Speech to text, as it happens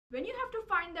When you have to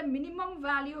find the minimum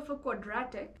value of a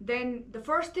quadratic, then the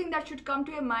first thing that should come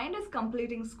to your mind is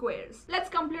completing squares. Let's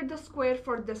complete the square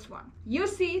for this one. You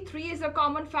see 3 is a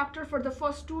common factor for the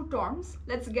first two terms.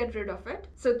 Let's get rid of it.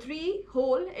 So 3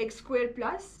 whole x squared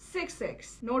plus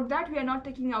 6x. Note that we are not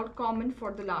taking out common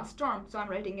for the last term, so I'm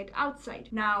writing it outside.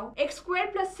 Now x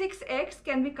squared plus 6x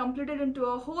can be completed into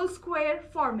a whole square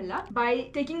formula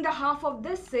by taking the half of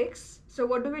this 6. So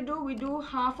what do? We do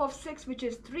half of 6, which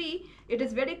is 3. It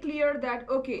is very clear that,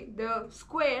 okay, the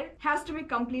square has to be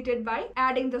completed by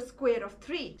adding the square of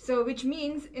 3. So which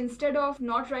means instead of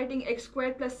not writing x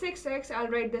squared plus 6x, I'll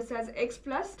write this as x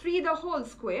plus 3 the whole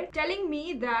square, telling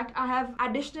me that I have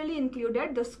additionally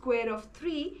included the square of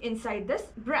 3 inside this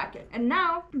bracket. And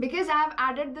now, because I have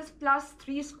added this plus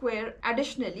 3 square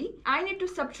additionally, I need to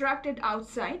subtract it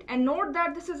outside. And note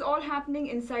that this is all happening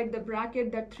inside the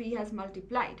bracket that 3 has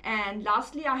multiplied. And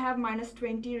lastly, I have minus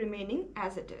 20 remaining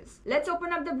as it is. Let's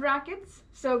open up the brackets.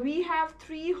 So we have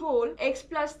 3 whole x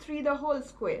plus 3 the whole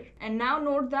square. And now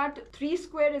note that 3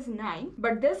 square is 9,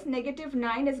 but this negative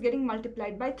 9 is getting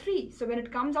multiplied by 3. So when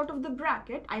it comes out of the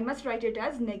bracket, I must write it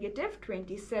as negative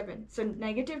 27. So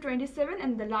negative 27,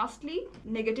 and the lastly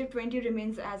negative 20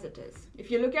 remains as it is. If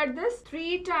you look at this,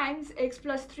 3 times x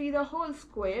plus 3 the whole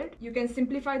squared, you can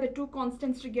simplify the two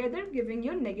constants together, giving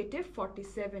you negative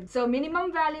 47. So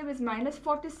minimum value is minus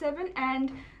 47,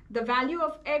 and the value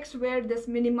of x where this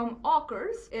minimum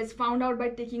occurs is found out by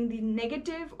taking the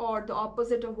negative or the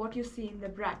opposite of what you see in the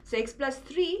bracket. So x plus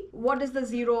 3, what is the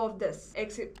 0 of this?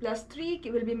 X plus 3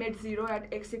 will be made 0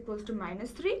 at x equals to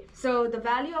minus 3. So the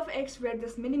value of x where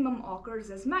this minimum occurs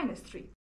is minus 3.